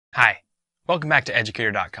Hi, welcome back to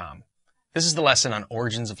Educator.com. This is the lesson on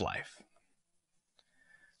origins of life.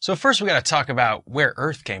 So first we got to talk about where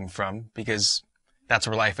Earth came from, because that's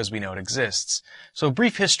where life as we know it exists. So a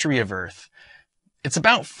brief history of Earth. It's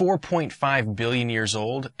about 4.5 billion years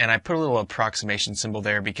old, and I put a little approximation symbol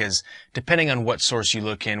there because depending on what source you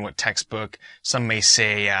look in, what textbook, some may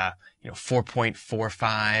say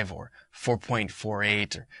 4.45 or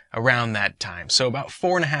 4.48 or around that time. So about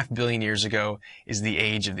 4.5 billion years ago is the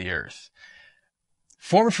age of the Earth.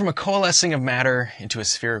 Formed from a coalescing of matter into a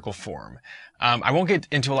spherical form. I won't get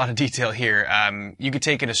into a lot of detail here. You could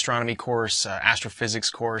take an astronomy course,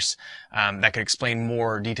 astrophysics course, that could explain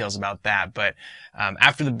more details about that. But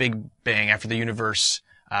after the Big Bang, after the universe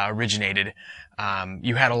originated,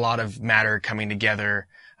 you had a lot of matter coming together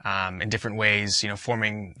in different ways,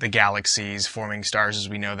 forming the galaxies, forming stars as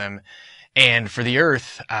we know them. And for the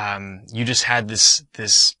Earth, you just had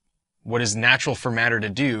this what is natural for matter to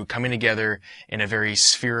do coming together in a very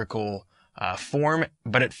spherical form.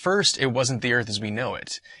 But at first, it wasn't the Earth as we know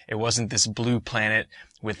it. It wasn't this blue planet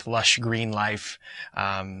with lush green life.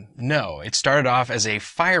 No, it started off as a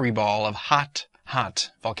fiery ball of hot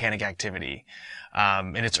volcanic activity.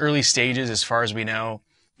 In its early stages, as far as we know,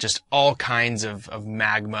 just all kinds of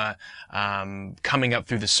magma coming up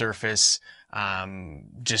through the surface,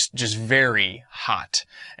 just very hot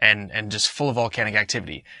and just full of volcanic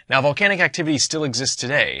activity. Now, volcanic activity still exists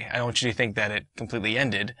today. I don't want you to think that it completely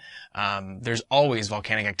ended. There's always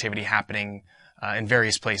volcanic activity happening in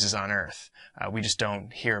various places on Earth. We just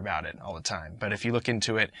don't hear about it all the time. But if you look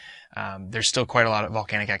into it, there's still quite a lot of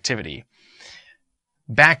volcanic activity.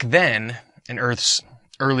 Back then, in Earth's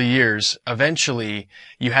early years, eventually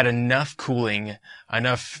you had enough cooling,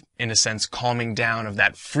 enough, in a sense, calming down of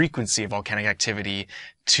that frequency of volcanic activity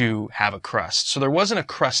to have a crust. So there wasn't a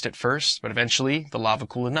crust at first, but eventually the lava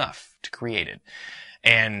cooled enough to create it.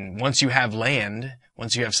 And once you have land,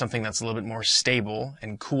 once you have something that's a little bit more stable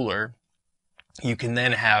and cooler, you can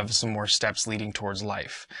then have some more steps leading towards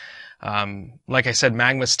life. Like I said,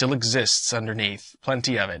 magma still exists underneath,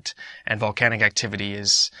 plenty of it, and volcanic activity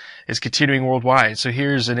is continuing worldwide. So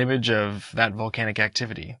here's an image of that volcanic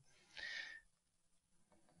activity.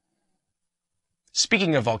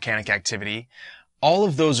 Speaking of volcanic activity, all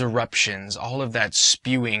of those eruptions, all of that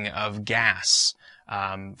spewing of gas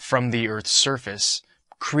from the Earth's surface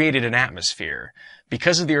created an atmosphere.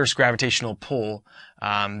 Because of the Earth's gravitational pull,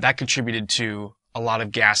 that contributed to a lot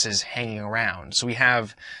of gases hanging around. So we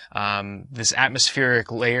have this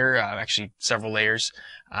atmospheric layer, actually several layers,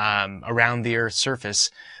 around the Earth's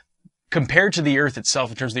surface. Compared to the Earth itself,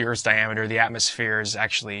 in terms of the Earth's diameter, the atmosphere is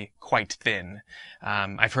actually quite thin.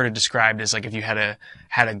 I've heard it described as like if you had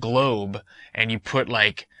a globe and you put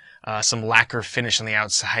like some lacquer finish on the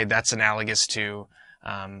outside, that's analogous to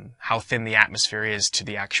how thin the atmosphere is to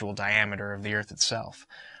the actual diameter of the Earth itself.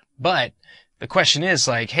 But the question is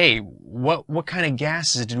like, hey, what kind of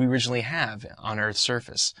gases did we originally have on Earth's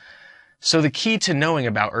surface? So the key to knowing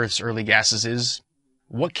about Earth's early gases is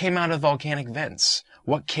what came out of volcanic vents?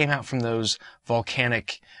 What came out from those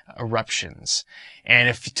volcanic eruptions? And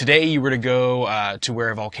if today you were to go to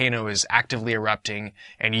where a volcano is actively erupting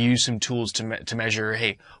and you use some tools to measure,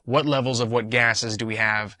 hey, what levels of what gases do we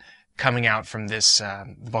have coming out from this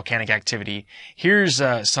volcanic activity? Here's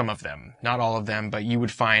some of them, not all of them, but you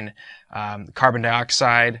would find carbon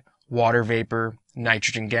dioxide, water vapor,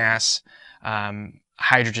 nitrogen gas,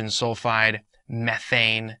 hydrogen sulfide,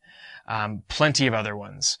 methane, plenty of other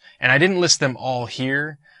ones. And I didn't list them all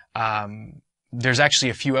here. There's actually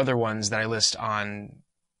a few other ones that I list on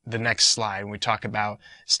the next slide when we talk about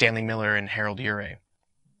Stanley Miller and Harold Urey.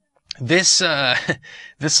 This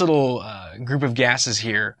little group of gases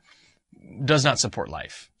here does not support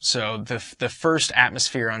life. So the first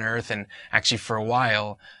atmosphere on Earth, and actually for a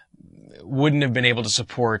while, wouldn't have been able to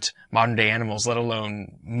support modern day animals, let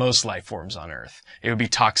alone most life forms on Earth. It would be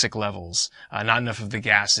toxic levels, not enough of the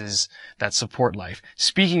gases that support life.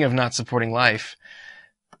 Speaking of not supporting life,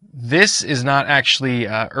 this is not actually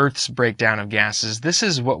Earth's breakdown of gases. This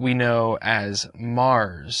is what we know as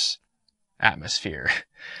Mars' atmosphere.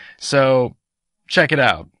 So check it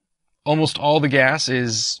out. Almost all the gas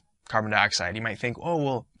is carbon dioxide. You might think, oh,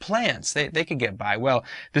 well, plants, they could get by. Well,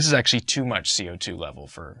 this is actually too much CO2 level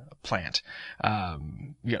for a plant.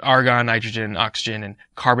 You got argon, nitrogen, oxygen, and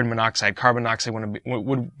carbon monoxide. Carbon monoxide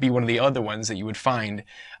would be one of the other ones that you would find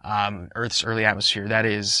Earth's early atmosphere. That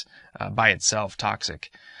is, by itself, toxic.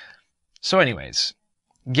 So anyways,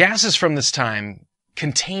 gases from this time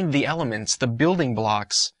contained the elements, the building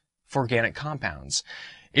blocks for organic compounds.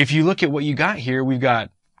 If you look at what you got here, we've got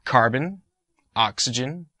carbon,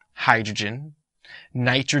 oxygen, hydrogen,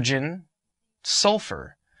 nitrogen,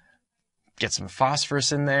 sulfur. get some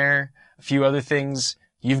phosphorus in there, a few other things.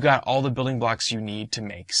 You've got all the building blocks you need to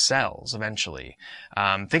make cells eventually.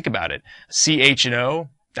 Think about it. CH&O,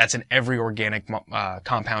 that's in every organic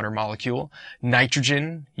compound or molecule.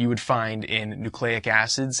 Nitrogen, you would find in nucleic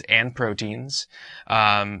acids and proteins.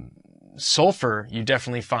 Sulfur, you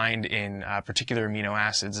definitely find in particular amino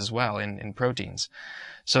acids as well, in proteins.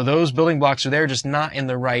 So those building blocks are there, just not in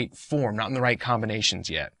the right form, not in the right combinations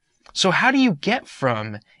yet. So how do you get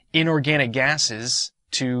from inorganic gases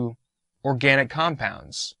to organic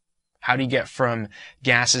compounds? How do you get from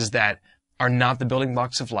gases that are not the building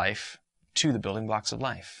blocks of life to the building blocks of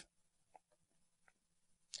life?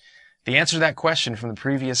 The answer to that question from the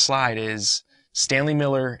previous slide is Stanley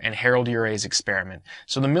Miller and Harold Urey's experiment.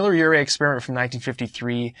 So the Miller-Urey experiment from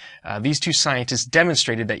 1953, these two scientists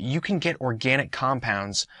demonstrated that you can get organic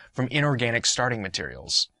compounds from inorganic starting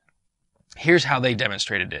materials. Here's how they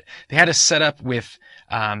demonstrated it. They had a setup with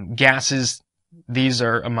gases, these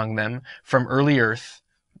are among them, from early Earth,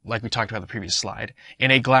 like we talked about in the previous slide,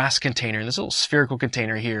 in a glass container, this little spherical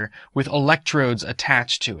container here, with electrodes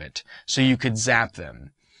attached to it, so you could zap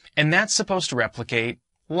them. And that's supposed to replicate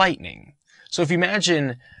lightning. So if you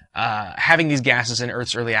imagine having these gases in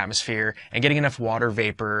Earth's early atmosphere and getting enough water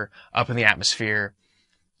vapor up in the atmosphere,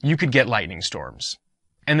 you could get lightning storms.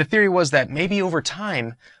 And the theory was that maybe over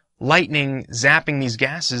time, lightning zapping these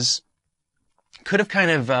gases could have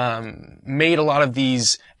kind of made a lot of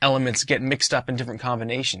these elements get mixed up in different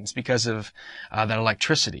combinations because of that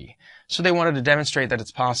electricity. So they wanted to demonstrate that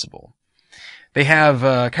it's possible. They have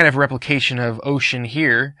kind of a replication of ocean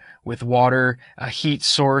here with water, a heat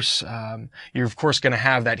source. You're of course going to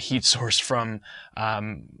have that heat source from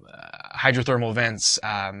hydrothermal vents,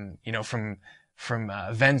 from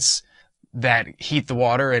vents that heat the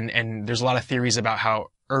water. And there's a lot of theories about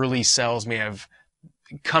how early cells may have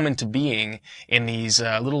come into being in these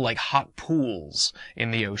little like hot pools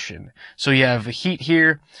in the ocean. So you have heat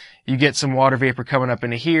here, you get some water vapor coming up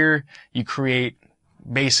into here, you create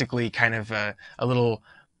basically kind of a little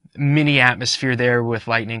mini atmosphere there with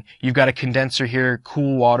lightning. You've got a condenser here,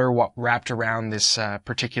 cool water wrapped around this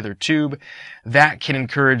particular tube. That can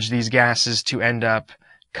encourage these gases to end up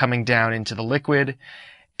coming down into the liquid.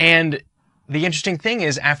 And the interesting thing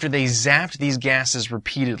is, after they zapped these gases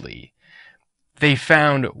repeatedly, they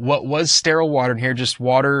found what was sterile water in here, just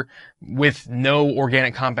water with no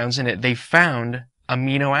organic compounds in it. They found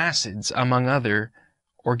amino acids, among other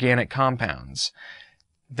organic compounds.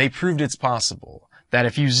 They proved it's possible, that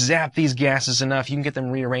if you zap these gases enough, you can get them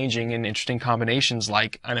rearranging in interesting combinations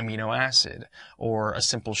like an amino acid or a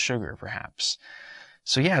simple sugar, perhaps.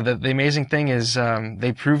 So yeah, the amazing thing is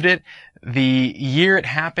they proved it. The year it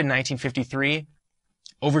happened, 1953,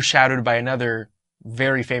 overshadowed by another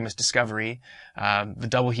very famous discovery, the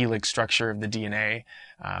double helix structure of the DNA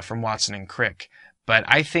from Watson and Crick. But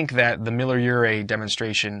I think that the Miller-Urey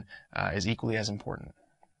demonstration is equally as important.